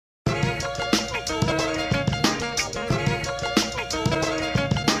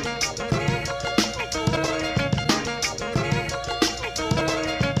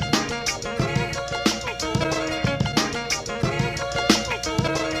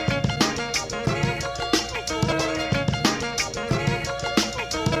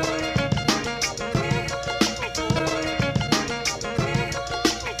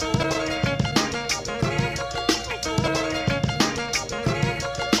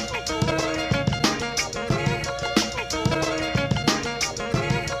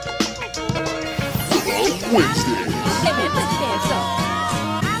Wednesday. Hey man, let's dance up.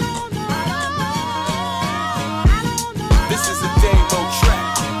 This is a demo track.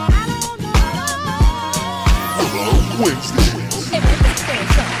 Willow Wednesday. Hey man, let's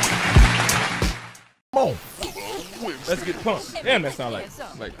dance up. Come on. Let's get pumped. Damn, that sound like.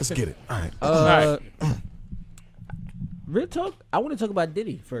 Let's get it. All right. All right. Real talk. I want to talk about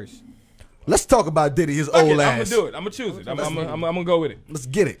Diddy first. Let's talk about Diddy, his Fuck old it, I'm ass. gonna do it. I'm gonna choose it. I'm gonna go with it. Let's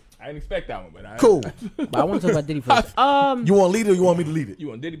get it. I didn't expect that one, but Cool. But I want to talk about Diddy first. You want to lead it or you want me to lead it? You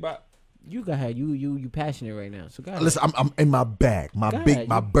want Diddy Bop? You go ahead. You passionate right now. So go ahead. Listen, I'm in my bag, my Go big, ahead.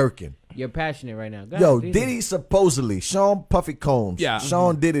 my Birkin. You're passionate right now. Go Yo, ahead, Diddy supposedly, Sean Puffy Combs, Yeah.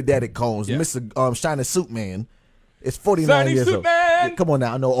 Sean Diddy Daddy Combs, Yeah. Mr. Shiny Suit Man, is 49 Shiny years Suit old. Man! Yeah, come on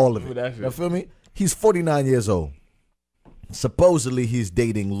now, I know all of it. That shit. You feel me? He's 49 years old. Supposedly, he's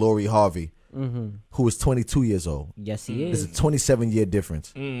dating Lori Harvey, who is 22 years old. Yes, he There's is. a 27-year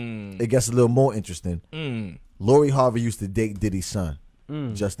difference. It gets a little more interesting. Lori Harvey used to date Diddy's son,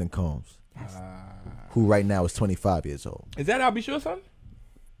 Justin Combs, who right now is 25 years old. Is that I'll Be Sure, son?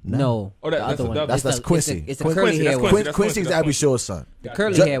 No. Oh, that- the that's other a one. double. That's Quincy. It's a Quincy, curly that's hair one. Quincy. That's Quincy's Quincy. Abby Shore's son. The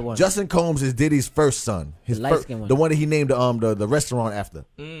curly hair one. Justin Combs is Diddy's first son. His The light-skinned one. the one that he named the restaurant after.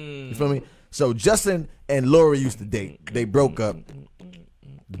 You feel me? So Justin and Lori used to date. They broke up.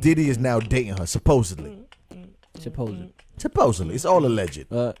 Diddy is now dating her, supposedly. Supposed. Supposedly. It's all alleged.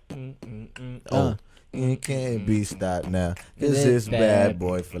 Uh, It can't be stopped now. This is bad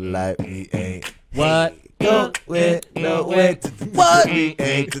boy for life. We ain't. What? Nowhere. What? We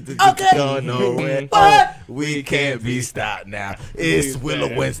ain't going nowhere. What? We can't be stopped now. It's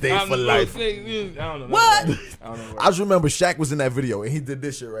Willow Wednesday I'm for the life. I don't know. What? I don't know. I just remember Shaq was in that video and he did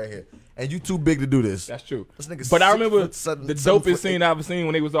this shit right here. And you too big to do this. That's true. This nigga But I 6 remember foot seven- the 7 dopest foot scene eight. I ever seen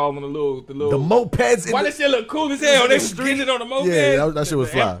when they was all on the little. The mopeds in Why the that shit look cool as hell? They was getting it on the moped. Yeah, that shit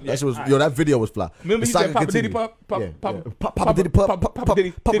was fly. Yeah, That shit was all right. yo. That video was fly. Remember The he said saga Papa Diddy continued. Pop, Pop, Yeah, Pop, yeah. Pop, Papa Diddy Pop, Papa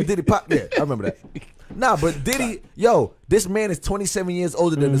Diddy, Papa Diddy. Diddy Pop. Yeah, I remember that. Nah, but Diddy, yo, this man is 27 years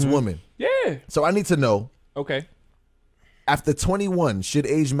older than this woman. Yeah. So I need to know, Okay. after 21, should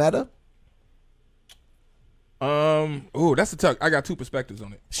age matter? Oh, that's a tuck. I got two perspectives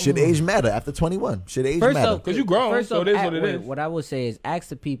on it. Should age matter after 21? Should age First matter? off, 'Cause you grown, so it is what it is. What I will say is, ask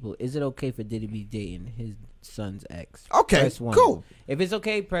the people: is it okay for Diddy to be dating his son's ex? Okay, Press one. cool. If it's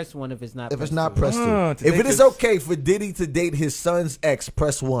okay, press one. If it's not, If press it's not, two. press to two. If take it is this- okay for Diddy to date his son's ex,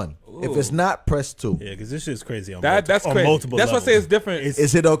 press one. If it's not, press two. Yeah, because this shit's crazy on That's on crazy. multiple That's why I say levels. it's different.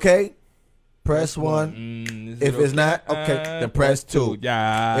 Is it okay? Press one. If it's not, okay, then press two.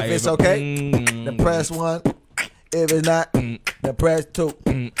 Yeah. If it's okay, then press one. If it's not, then press two.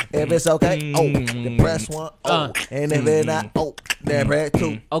 If it's okay, then press one. And if it's not, then press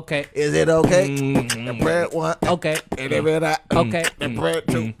two. Okay. Is it okay? Then press one. Okay. And if it's not, Okay. then press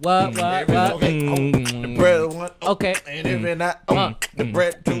two. What? If it's okay, then press one. Okay. And if it's not, then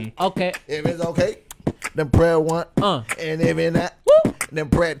press two. Okay. If it's okay, then press one. And if it's not, then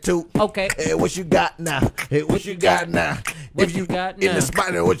press two. Okay. Hey, what you got now? Hey, what you got now? What If you got in now? the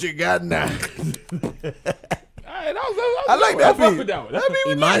spot, what you got now? I like that I fuck beat. with that one. That beat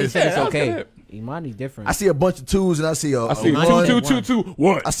was Imani nice. said it's that was okay. good. Imani different. I see a bunch of twos and I see a I see Imani one. said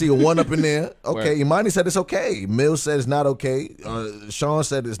 2-2-2-2-1. I see a one up in there. Okay, Word. Imani said it's okay. Mills said it's not okay. Sean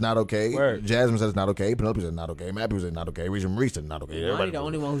said it's not okay. Word. Jasmine said it's not okay. Penelope said it's not okay. Mappy said it's not okay. Regina Marie said it's not okay. Imani the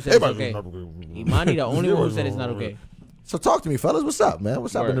only one who said it's okay. Imani the only one who said it's not okay. So talk to me, fellas. What's up, man?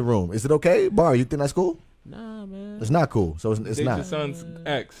 What's up in Word. the room? Is it okay? Bar, you think that's cool? Nah, man. It's not cool. So it's Date not. your son's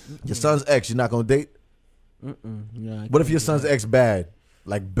ex. Your son's ex, you're not gonna date? Nah, I What if can't your do son's that. ex bad?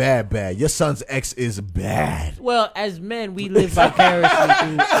 Like bad. Your son's ex is bad. Well, as men, we live vicariously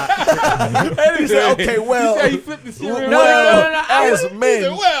through. He said, okay, well. He said he flipped the cereal. No. As men.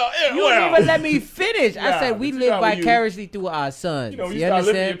 You didn't even let me finish. I Nah, said we but live you know, vicariously through our sons. You know, you You start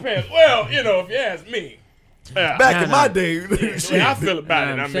lifting understand? your pants. Well, you know, if you ask me. Back in my day. The way I feel about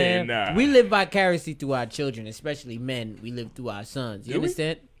You it, know what I I'm saying? mean, nah. We live vicariously through our children, especially men. We live through our sons. You Do we?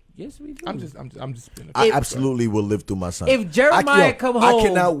 understand? Yes, we do. I'm just being I If- absolutely will live through my son. If Jeremiah come home- I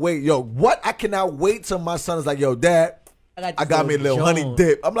cannot wait. Yo, what? I cannot wait till my son is like, yo, Dad, I got me a little honey Jones.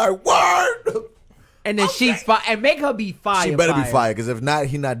 dip. I'm like, word. And then she's fire. And make her be fire. She better be fired, because if not,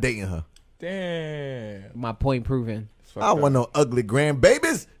 he not dating her. Damn. My point proven. I don't want no ugly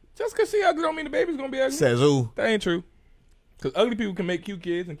grandbabies. Just because she ugly don't mean the baby's going to be ugly. Says who? That ain't true. Because ugly people can make cute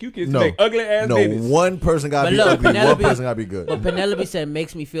kids, and cute kids No. can make ugly ass No, babies. one person got to But be look, ugly. One Penelope- person got to be good. But Penelope said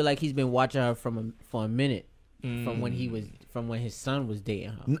makes me feel like he's been watching her for a minute from when his son was dating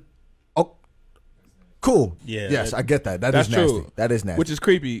her. Oh, cool. Yeah. Yes, I get that. That's is nasty. true. That is nasty. Which is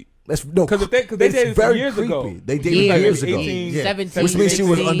creepy. That's no, because they it's dated some very years creepy. ago. They dated like years ago. 18, Yeah. 17, Which means she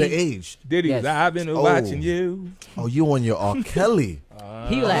was 16. underage. Diddy, Yes. I've been watching you. Oh, you on your R. Kelly?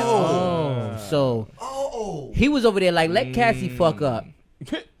 He was like, so he was over there like, let Cassie fuck up.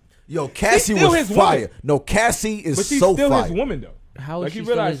 Yo, Cassie still was his fire. woman. No, Cassie is But she's so still fire. his woman though. How is Like she he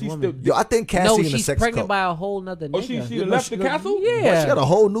still realized his she's woman? still. Yo, I think Cassie No, in the she's sex pregnant cult. by a whole nother nigga. Oh, she left the castle. Yeah. She got a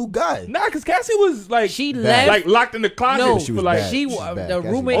whole new guy. Nah, because Cassie was like She Bad. left. like locked in the closet No, she for was like. bad. She She's the bad. Cassie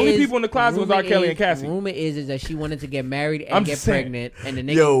rumor bad. Only is people in the closet was rumor R. Kelly is- and Cassie. Rumor is that she wanted to get married and I'm get just saying. pregnant, and the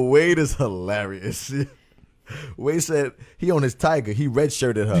nigga. Yo, Wade is hilarious. Wade said he on his tiger. He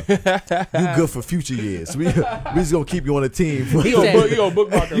redshirted her. You good for future years. We just gonna keep you on the team. He He said, gonna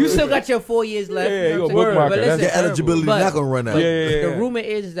bookmark her you real still quick. got your 4 years left. Yeah, you you know gonna what I'm saying? bookmark But her. listen, Your eligibility but- not gonna run out. Yeah. The rumor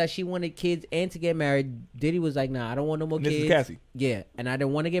is that she wanted kids and to get married. Diddy was like, nah, I don't want no more This is kids. Cassie. Yeah, and I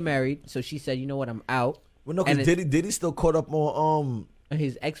didn't want to get married. So she said, you know what, I'm out. Well, no, And because Diddy still caught up on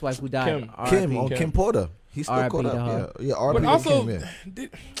His ex-wife who died. Kim RIP. Kim Porter. He still R.I.P. caught to up. her. Yeah, R.I.P. But to also, Kim, yeah.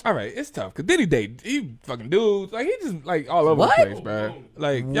 all right, it's tough because Diddy date he fucking dudes like he just like all over What? the place, bro.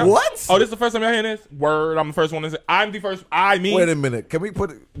 Like y'all- What? Oh, this is the first time y'all hearing this? Word, I'm the first one to say. I'm the first. I mean, Wait a minute. Can we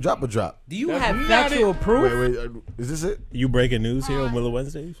put it, drop a drop? Do you That's have not factual it. proof? Wait. Is this it? You breaking news here on Willa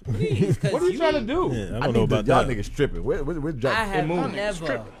Wednesdays? Please, 'cause what are you trying to do? Yeah, I I don't know need about y'all that. niggas stripping. Where drop? I have moved.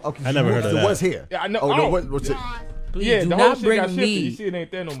 never. Okay, I never heard of it that. was here. Yeah, I know. Oh, no, Oh. what's it? Please Yeah, do the whole not shit bring got shifted. You me. see, it ain't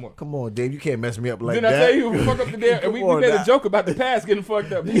there no more. Come on, Dave. You can't mess me up like Didn't that. I tell you fuck up the damn? And we Come on made now. a joke about the past getting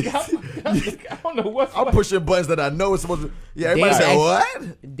fucked up. I don't know what's. I'm pushing buttons that I know it's supposed to. Yeah, everybody Dave said act-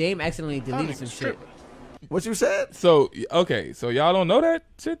 what? Dame accidentally deleted some shit. What you said? So okay, so y'all don't know that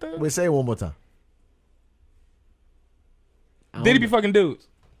shit though. Wait, say it one more time. Did he be fucking dudes?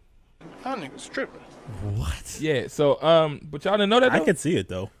 Y'all niggas tripping. What? Yeah. So but y'all didn't know that. I Though? could see it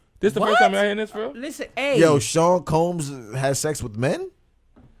though. This the What? first time y'all hearing this, bro? Listen, hey. Yo, Sean Combs has sex with men?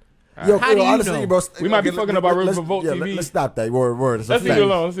 Yo, How do you honestly, know? bro, We might be okay, fucking up our let's- Revolt yeah, TV. Let's stop that. Word. It's a Let's leave fact. it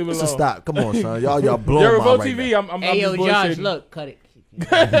alone. Let's leave it It's a alone. stop. Come on, son. Y'all blowing Your my Revolt right TV. now. I'm Hey, yo, just Josh, bullshitting. look, cut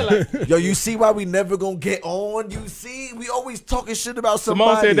it. Yo, you see why we never gonna get on? You see, we always talking shit about somebody.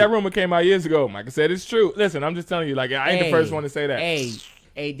 Simone said that rumor came out years ago. Micah said it's true. Listen, I'm just telling you, like I ain't the first one to say that.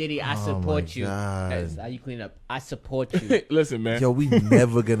 Hey, Diddy, I Oh support my you. God. That's how you clean up. I support you. Listen, man. Yo, we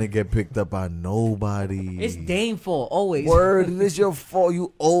never gonna get picked up by nobody. It's Dame fault, always. Word, it is your fault,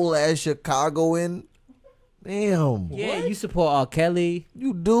 you old ass Chicagoan. Damn. Yeah, you support R. Kelly.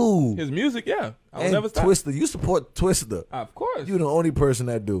 You do. His music, yeah. I will And never stop. Twister. You support Twister. Of course. You the only person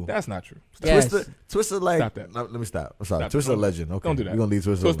that do. That's not true. Stop. Yes. Twister like. Stop that. No, let me stop. I'm sorry. Stop. Twister a Don't- legend. Okay. don't do that. We're gonna leave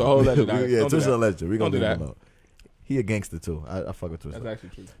Twister. Twister a alone. whole legend, guys. Yeah, Don't do Twister a that. legend. We're Don't gonna do leave him that. alone. He a gangster too. I fuck with Twister. That's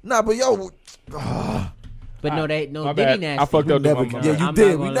actually true. Nah, but yo, But no, My Diddy bad. nasty. I fucked we up. never. the Yeah, you I'm did.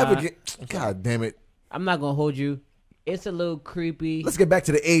 not We gonna never lie. get. God damn it. I'm not gonna hold you. It's a little creepy. Let's get back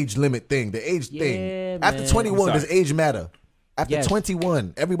to the age limit thing. The age Yeah, thing. After man. 21, I'm does sorry. age matter? After Yes.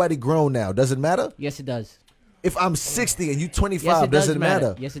 21, everybody grown now. Does it matter? Yes, it does. If I'm 60 and you 25, Yes, it does does it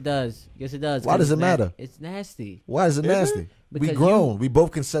matter? Yes, it does. Yes, it does. Why 'Cause does it it's matter? It's nasty. Why is it Is nasty? it? We Because grown. We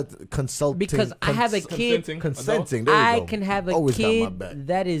both consulting. Because I have a kid. Consenting. There you I go. can have a Always got my kid back.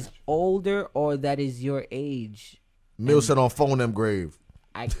 that is older or that is your age. Mill said on phone them grave.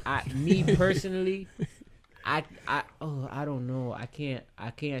 Me personally, I don't know. I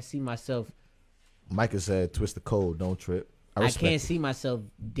can't see myself. Micah said, "Twist the code, don't trip." I I respect can't it. see myself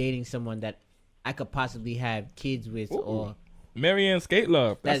dating someone that I could possibly have kids with, or Marianne Skate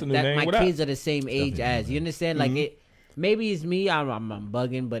Love. That's that, a new that name. my What up? kids are the same age as. You understand? Like it. Maybe it's me. I'm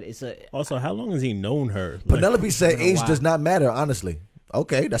bugging, but it's a. Also, how long has he known her? Like, Penelope said, been a "Age while. does not matter." Honestly,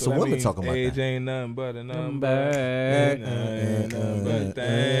 okay, that's So a that woman means talking about age that. ain't nothing but a number. Number. Ain't nothing but a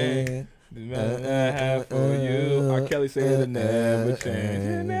thing. The man I have for you. R. Kelly said it never change.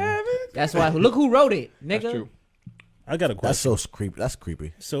 It never That's why. Look who wrote it, nigga. That's true. I got a That's question. so creepy. That's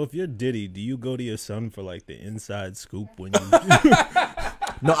creepy. So if you're Diddy, do you go to your son for like the inside scoop when you?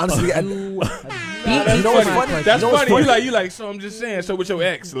 No, honestly, You know what's my funny? That's You know what's funny. funny? You like. So I'm just saying. So with your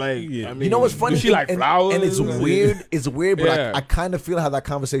ex, like, Yeah. I mean, you know what's funny? Do she like And- flowers? and it's weird. It's weird, but Yeah. I kind of feel how that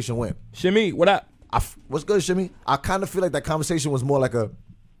conversation went. Shimmy, what up? What's good, Shimmy? I kind of feel like that conversation was more like a,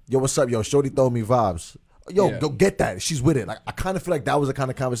 yo, what's up, yo, shorty throwing me vibes. Yo, Yeah. go get that. She's with it. Like I kind of feel like that was the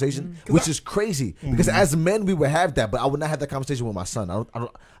kind of conversation, which is crazy because as men we would have that, but I would not have that conversation with my son.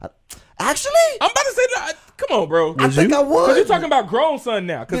 Actually, I'm about to say that. Come on, bro. I think I would. Because you're talking about grown son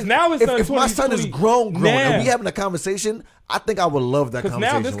now. Because now his son if my son is grown, now, and we having a conversation, I think I would love that because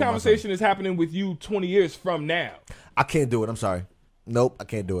conversation. now this with my son. conversation is happening with you 20 years from now. I can't do it. I'm sorry. Nope, I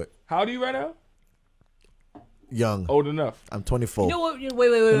can't do it. How old are you right now? young. Old enough. I'm 24. You know what? Wait.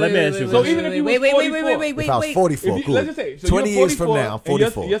 Let me ask you a So question. even if you wait, was wait, 44, If I was 44, if you, cool. let's just say, so 20 you're years from 44, now, I'm and your-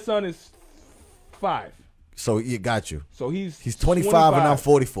 44. Your son is 5. So you got you. So he's 25 and I'm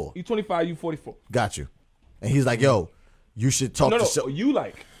 44. He's 25, you 44. Got you. And he's like, yo, you should talk No, to. so you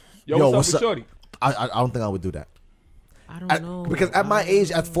like, Yo, what's what's up up? with Shorty? I don't think I would do that. I don't know. Because at my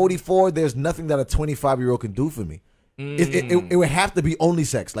age, at 44, there's nothing that a 25-year-old can do for me. It would have to be only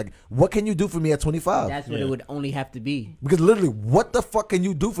sex. Like, what can you do for me at 25? That's what it would only have to be. Because literally, what the fuck can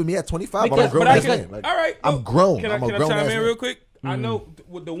you do for me at 25? I'm a Because- grown But I ass can, man. Like, all right, I'm grown. Can I'm a I grown chime ass in man. real quick? I know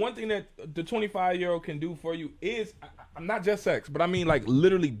the one thing that the 25-year-old can do for you is, I'm not just sex, but I mean like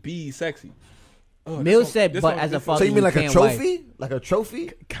literally be sexy. Mill said, but as a this father, So you mean like a can't wife. trophy? Like a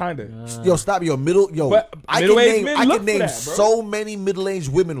trophy? Kinda. Yo, stop your middle. Yo, But I can middle-aged name, men I look can for name that, bro. so many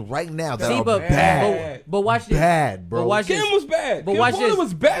middle-aged women right now that See, are but, bad. but watch this. Bad, bro. But watch Kim this. was bad. But Kim watch Porter this.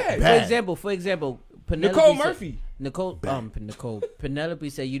 was bad. Bad. For example, Penelope Nicole said- Murphy. Nicole. Penelope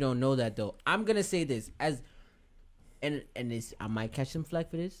said you don't know that though. I'm gonna say this and this, I might catch some flack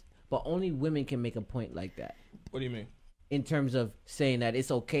for this, but only women can make a point like that. What do you mean? In terms of saying that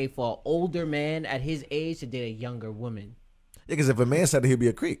it's okay for an older man at his age to date a younger woman. Yeah, because if a man said that, he'd be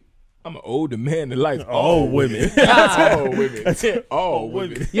a creep. I'm an older man that likes All women. all women. That's it. All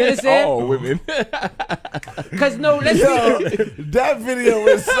women. You understand? All women. Cause no, let's Yo, be, that video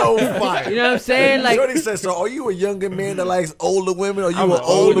is so fire. you know what I'm saying? Like, Shorty said, so are you a younger man that likes older women, or you I'm an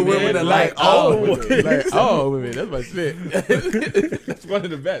older woman that like all old women? women. Like all women. That's my shit. That's one of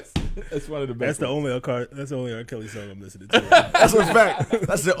the best. That's one of the best. That's the only R. Kelly song I'm listening to. That's a fact.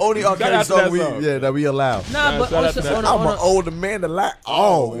 That's the only R. Kelly out to song that we song. that we allow. nah, but shout out also to that. on I'm a, an older man that like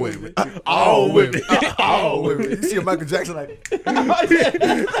all women. All women. All women. You see a Michael Jackson like,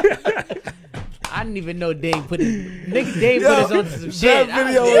 I didn't even know Dave put his Dave yo, put us onto some shit. that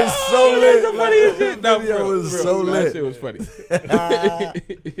video is so lit. the funniest shit. That video is so That lit. shit was funny.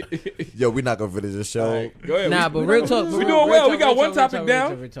 Yo, we're not gonna finish the show. All right, go ahead. Nah, but real talk. We doing well. We got one topic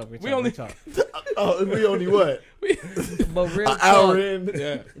down. We only Oh, we only what? But real An hour talk. in.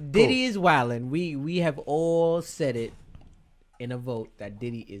 yeah. Diddy is wildin'. We have all said it in a vote that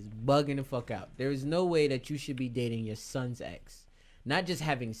Diddy is bugging the fuck out. There is no way that you should be dating your son's ex. Not just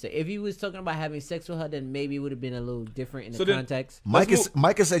having sex. If he was talking about having sex with her, then maybe it would have been a little different in the context.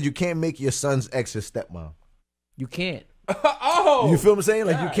 Micah said you can't make your son's ex his stepmom. You can't. Oh, You feel what I'm saying?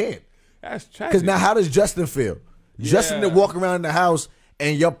 Like, God. you can't. That's tragic. Because now, how does Justin feel? Justin to Yeah. walk around the house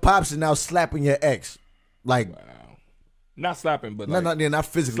and your pops is now slapping your ex. Like, not slapping, but like, not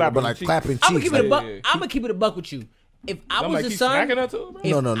physically, slapping but the like cheek. clapping I'm gonna cheeks. keep it a Like, buck. yeah. I'm gonna keep it a buck with you. If I I'm was like, the he's son, smacking her too, bro?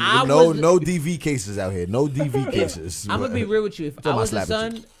 if no I was the- no DV cases out here. No DV cases. I'm gonna be real with you. If I Talking was about the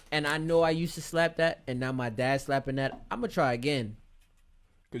slapping son and I know I used to slap that, and now my dad's slapping that, I'm gonna try again.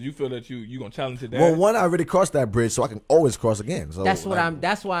 Because you feel that you gonna challenge your dad. Well, one, I already crossed that bridge, so I can always cross again. So That's what like,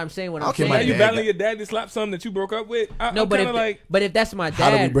 That's why I'm saying what I'm Okay, saying. my Now you dad battling got- your dad to slap something that you broke up with. No, I'm but kind of if like, but if that's my dad,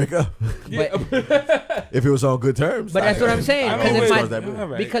 How did we break up? but, If it was on good terms. but that's what I'm saying. I Because always- if cross that bridge. All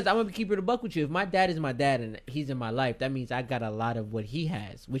right. because I'm gonna keep it a buck with you. If my dad is my dad and he's in my life, that means I got a lot of what he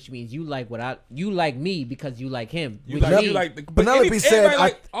has, which means you like you like me because you like him. you which like, means- you like the, but Penelope said, everybody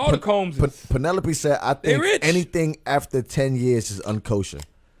like all the Combs. Penelope said, I They think rich. anything after 10 years is unkosher.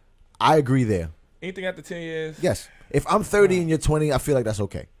 I agree there. Anything after 10 years? Yes. If I'm 30 and you're 20, I feel like that's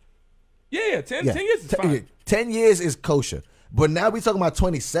okay. Yeah, 10 years is Ten- fine. 10 years is kosher. But now we talking about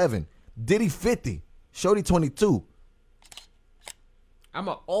 27. Diddy 50. Shorty 22.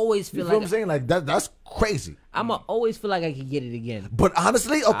 I'ma always You feel feel what I'm like saying? Like that's crazy. I'ma always feel like I can get it again. But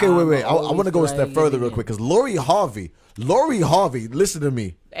honestly, okay, wait. I always want to go a feel step like further it real again. quick because Lori Harvey, listen to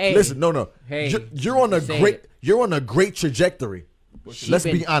me. Hey. Listen, no. Hey, you're on a say great, it. you're on a great trajectory. Let's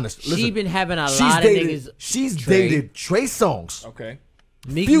been- be honest. She Listen, been having a she's lot dated, of niggas. She's Trey. dated Trey Songz, Okay.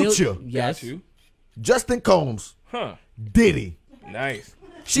 Meek Future. Mill, yes. Got you. Justin Combs, Huh. Diddy. Nice.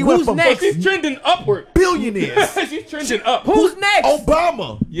 She went Who's from next? She's trending upward. billionaires. She's trending up. Who's next?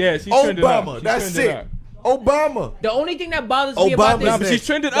 Obama. Yeah, she's trending up. Obama. She's That's trending it. up. Obama. The only thing that bothers me about Obama's this, Nah, but she's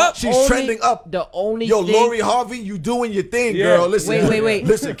trending up. She's only- trending up. The only Yo, thing, Lori Harvey, you doing your thing, Yeah. girl. Listen, Wait.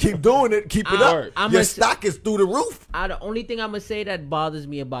 Listen, keep doing it. Keep it up. Word. I'm Your a- stock is through the roof. the only thing I'm gonna say that bothers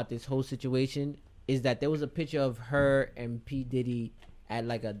me about this whole situation is that there was a picture of her and P Diddy at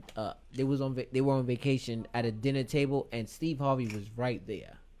like they were on vacation at a dinner table and Steve Harvey was right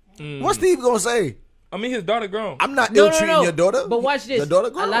there. What's Steve gonna say? I mean, his daughter grown. I'm not No, ill-treating your daughter. But watch this. Your daughter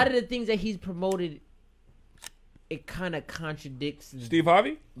A grown. lot of the things that he's promoted, it kind of contradicts. Steve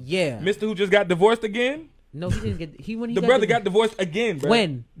Harvey? Yeah. Mr. who just got divorced again? No, he didn't get. He when he The brother got divorced again, bro.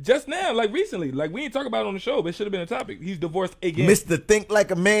 When? Just now, like recently. Like we ain't talk about it on the show, but it should have been a topic. He's divorced again. Mr. Think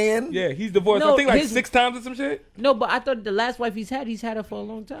Like a Man. Yeah, he's divorced. No, I think like his- 6 times or some shit. No, but I thought the last wife he's had her for a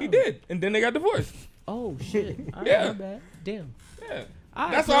long time. He did, and then they got divorced. Oh shit! All right, Yeah. my bad. Damn. Yeah. All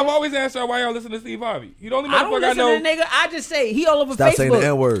right, That's why man. I've always asked y'all why y'all listen to Steve Harvey. You the only I don't motherfucker I listen know. to the nigga. I just say he all over Stop saying the N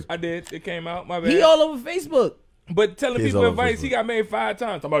Facebook. word. I did. It came out. My bad. He all over Facebook. But telling He's people all over advice, Facebook. he got made 5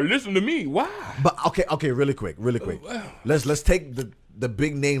 times. I'm like, listen to me. Why? But okay, really quick. Let's take the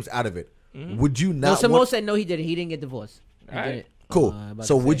big names out of it. Would you No, not? Samo want, said no. He didn't. He didn't get divorced. He All right. didn't. cool. about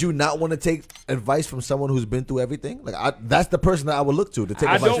So to would say. you not want to take advice from someone who's been through everything? Like that's the person that I would look to take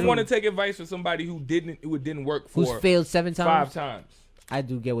I advice don't from. want to take advice from somebody who didn't work for Who's failed 7 5 times? times. I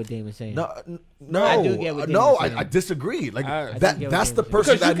do get what Damon's saying. No, I do get what no, Damon's saying. I disagree. Like I that. do get what That's the Damon's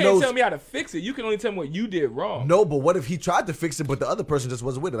person Because you that can't knows. tell me how to fix it. You can only tell me what you did wrong. No, but what if he tried to fix it, but the other person just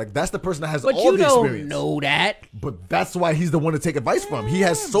wasn't with it? Like that's the person that has But all you the don't experience. know that. But that's why he's the one to take advice from. He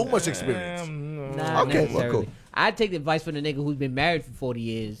has so much experience. Nah, Okay, well, necessarily. cool. I take advice from the nigga who's been married for 40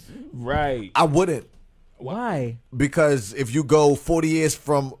 years. Right. I wouldn't, Why? because if you go 40 years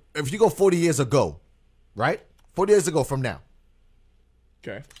ago, right? 40 years ago from now,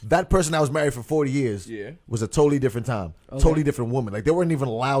 Okay. that person that was married for 40 years Yeah. was a totally different time, totally different woman. Like they weren't even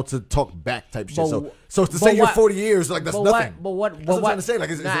allowed to talk back type shit. But- So to but say you're what- 40 years, like that's but nothing. what? That's what I'm trying to say. Like,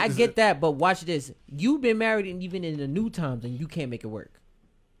 Nah, I get that, but watch this. You've been married and even in the new times, and you can't make it work.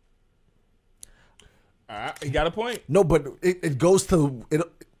 You got a point. No, but it goes to it.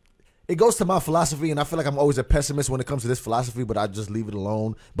 It goes to my philosophy, and I feel like I'm always a pessimist when it comes to this philosophy. But I just leave it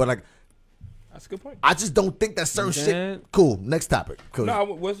alone. But like, That's a good point. I just don't think that certain Yeah. shit. Cool. Next topic. Cool. No,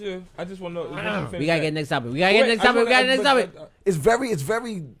 what's your? I just want to know. We gotta get next topic. We gotta get next topic. It's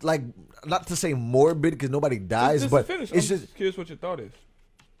very like, not to say morbid because nobody dies, Just but to finish. it's I'm just curious what your thought is.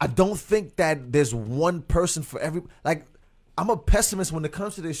 I don't think that there's one person for every. Like, I'm a pessimist when it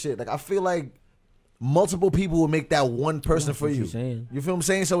comes to this shit. Like, I feel like multiple people will make that one person for what you. you're saying. You feel what I'm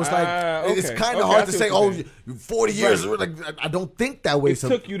saying? So it's like it's okay. kind of Okay, hard I to see say, what oh, you're saying. 40 years. Right. Like, I don't think that way. It So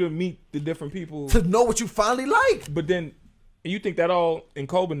took you to meet the different people, to know what you finally like. but then you think that all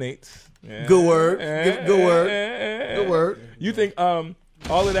inculminates. Good word. Good word. Good word. You think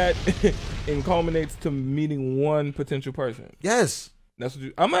all of that inculminates to meeting one potential person? Yes. That's what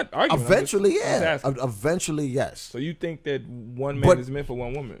you. I'm not arguing. Eventually, I'm just yeah. asking. Eventually, yes. So you think that one man But- is meant for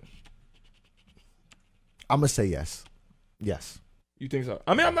one woman? I'm gonna say yes. Yes. You think so?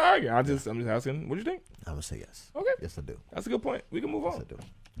 I mean, I'm not arguing. I'm just asking. What do you think? I'm gonna say yes. Okay, Yes, I do. that's a good point. We can move Yes, on. I do.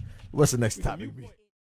 What's the next topic?